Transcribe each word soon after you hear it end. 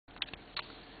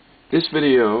This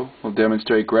video will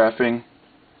demonstrate graphing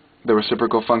the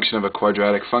reciprocal function of a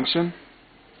quadratic function,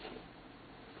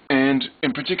 and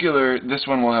in particular this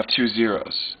one will have two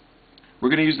zeros. We're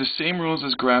going to use the same rules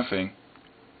as graphing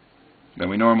that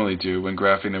we normally do when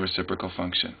graphing the reciprocal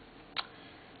function.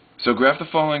 So graph the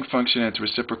following function and its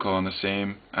reciprocal on the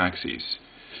same axes.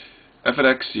 F of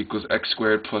x equals x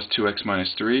squared plus 2x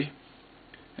minus 3,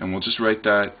 and we'll just write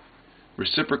that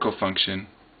reciprocal function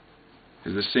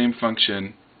is the same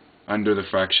function under the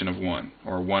fraction of 1,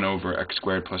 or 1 over x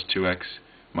squared plus 2x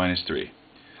minus 3.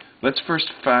 Let's first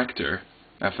factor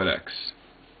f of x.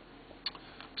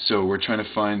 So we're trying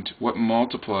to find what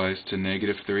multiplies to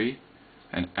negative 3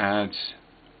 and adds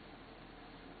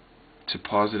to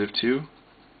positive 2.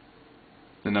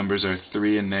 The numbers are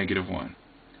 3 and negative 1.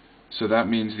 So that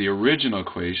means the original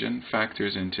equation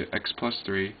factors into x plus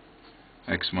 3,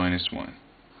 x minus 1.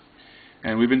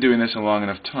 And we've been doing this a long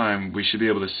enough time, we should be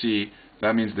able to see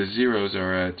that means the zeros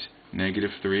are at negative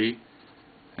 3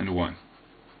 and 1.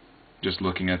 Just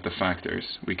looking at the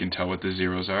factors, we can tell what the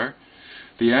zeros are.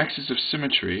 The axis of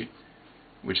symmetry,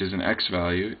 which is an x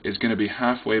value, is going to be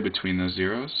halfway between those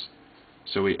zeros.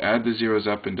 So we add the zeros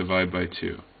up and divide by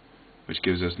 2, which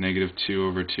gives us negative 2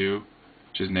 over 2,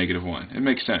 which is negative 1. It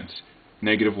makes sense.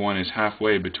 Negative 1 is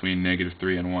halfway between negative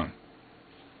 3 and 1.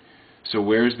 So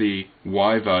where's the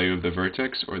y value of the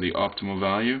vertex, or the optimal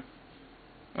value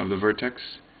of the vertex?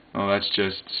 Well, let's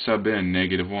just sub in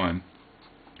negative 1.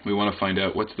 We want to find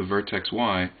out what's the vertex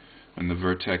y when the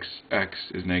vertex x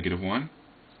is negative 1.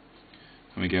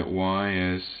 And we get y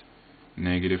is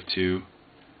negative 2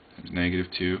 times negative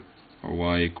 2, or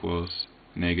y equals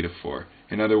negative 4.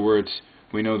 In other words,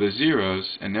 we know the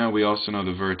zeros, and now we also know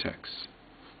the vertex.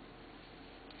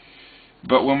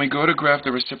 But when we go to graph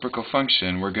the reciprocal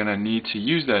function, we're going to need to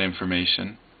use that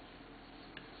information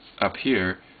up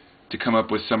here to come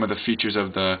up with some of the features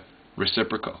of the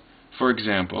reciprocal. For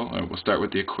example, we'll start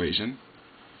with the equation.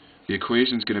 The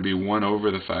equation is going to be 1 over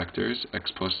the factors,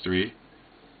 x plus 3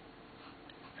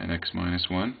 and x minus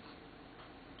 1,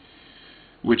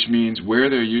 which means where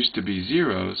there used to be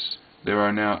zeros, there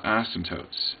are now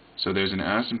asymptotes. So there's an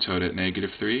asymptote at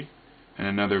negative 3 and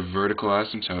another vertical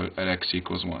asymptote at x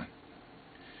equals 1.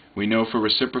 We know for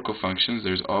reciprocal functions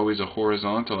there's always a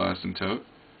horizontal asymptote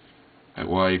at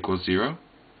y equals 0.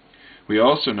 We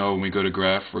also know when we go to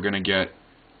graph we're going to get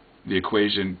the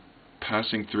equation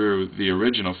passing through the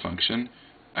original function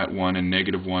at 1 and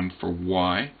negative 1 for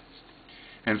y.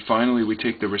 And finally we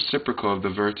take the reciprocal of the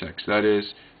vertex. That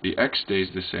is, the x stays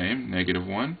the same, negative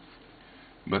 1,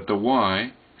 but the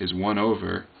y is 1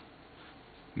 over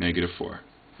negative 4.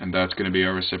 And that's going to be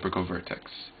our reciprocal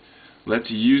vertex.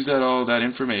 Let's use all that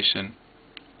information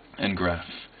and graph.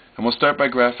 And we'll start by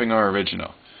graphing our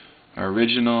original. Our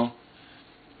original,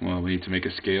 well, we need to make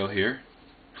a scale here.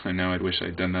 I know I'd wish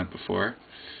I'd done that before.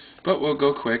 But we'll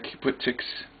go quick, put ticks,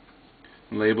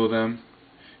 label them.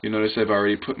 You'll notice I've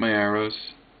already put my arrows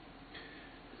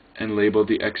and labeled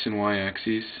the x and y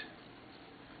axes.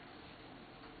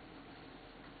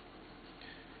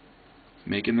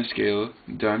 Making the scale,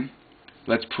 done.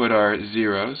 Let's put our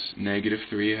zeros. Negative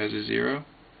 3 has a 0,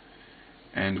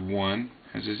 and 1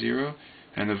 has a 0,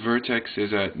 and the vertex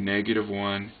is at negative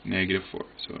 1, negative 4.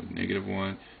 So negative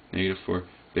 1, negative 4.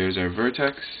 There's our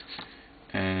vertex,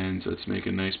 and let's make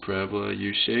a nice parabola,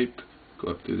 U-shape.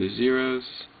 Go up through the zeros.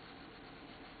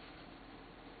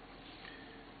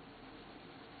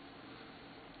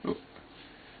 Oh,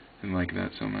 didn't like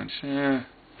that so much. I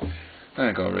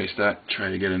think I'll erase that.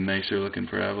 Try to get a nicer looking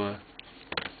parabola.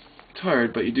 It's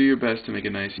hard, but you do your best to make a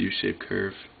nice U-shaped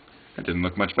curve. That didn't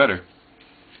look much better.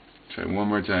 Try one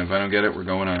more time. If I don't get it, we're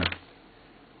going on.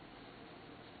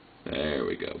 There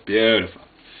we go. Beautiful.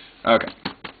 Okay.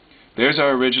 There's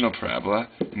our original parabola.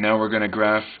 Now we're going to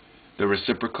graph the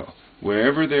reciprocal.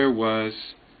 Wherever there was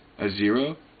a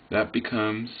 0, that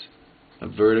becomes a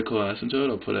vertical asymptote.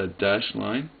 I'll put a dashed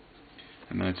line,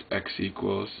 and that's x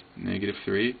equals negative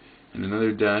 3, and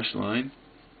another dashed line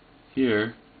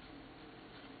here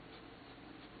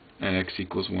at x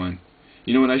equals 1.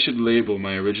 You know what, I should label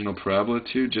my original parabola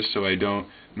too, just so I don't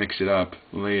mix it up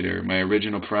later. My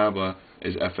original parabola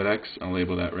is f of x. I'll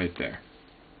label that right there.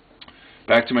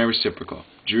 Back to my reciprocal.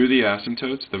 Drew the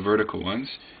asymptotes, the vertical ones,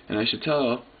 and I should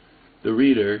tell the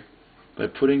reader by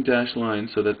putting dashed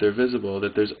lines so that they're visible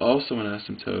that there's also an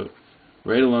asymptote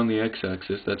right along the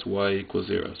x-axis. That's y equals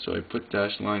 0. So I put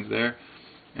dashed lines there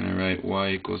and I write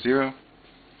y equals 0.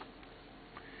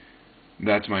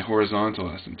 That's my horizontal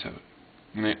asymptote.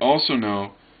 And I also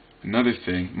know another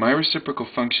thing. My reciprocal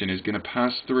function is going to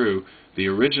pass through the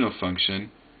original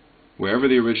function wherever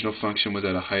the original function was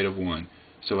at a height of 1.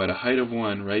 So at a height of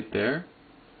 1 right there,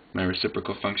 my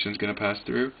reciprocal function is going to pass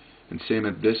through, and same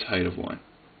at this height of 1.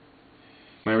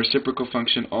 My reciprocal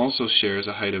function also shares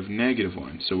a height of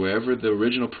 -1, so wherever the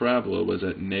original parabola was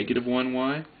at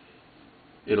 -1y,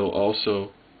 it'll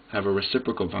also have a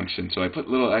reciprocal function. So I put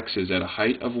little x's at a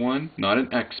height of 1, not an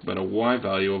x, but a y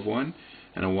value of 1,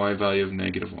 and a y value of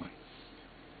 -1.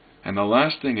 And the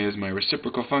last thing is my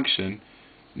reciprocal function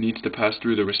needs to pass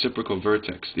through the reciprocal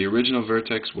vertex. The original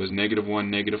vertex was -1,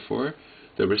 -4.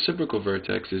 The reciprocal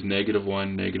vertex is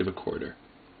 -1, -1/4.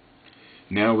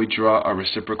 Now we draw our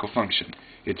reciprocal function.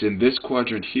 It's in this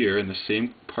quadrant here in the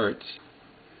same parts.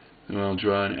 And I'll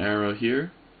draw an arrow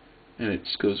here. And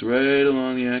it goes right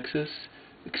along the axis,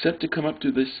 except to come up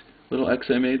to this little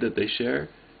x I made that they share,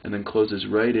 and then closes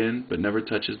right in, but never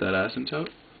touches that asymptote.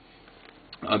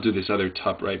 I'll do this other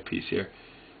top right piece here.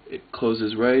 It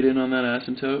closes right in on that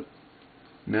asymptote,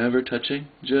 never touching,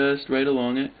 just right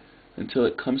along it, until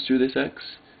it comes through this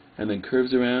x, and then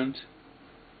curves around,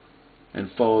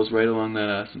 and follows right along that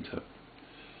asymptote.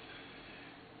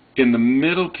 In the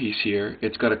middle piece here,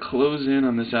 it's got to close in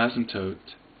on this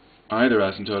asymptote, either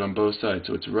asymptote on both sides.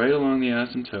 So it's right along the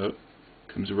asymptote,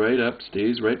 comes right up,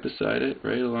 stays right beside it,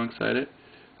 right alongside it,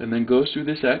 and then goes through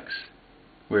this x,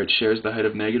 where it shares the height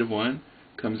of -1,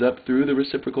 comes up through the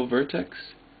reciprocal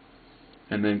vertex,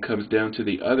 and then comes down to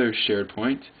the other shared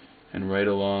point, and right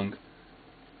along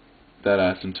that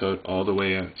asymptote all the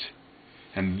way out.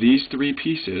 And these three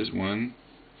pieces, 1,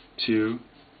 2,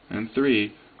 and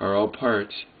 3, are all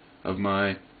parts of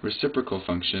my reciprocal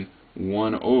function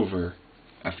 1 over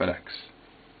f of x.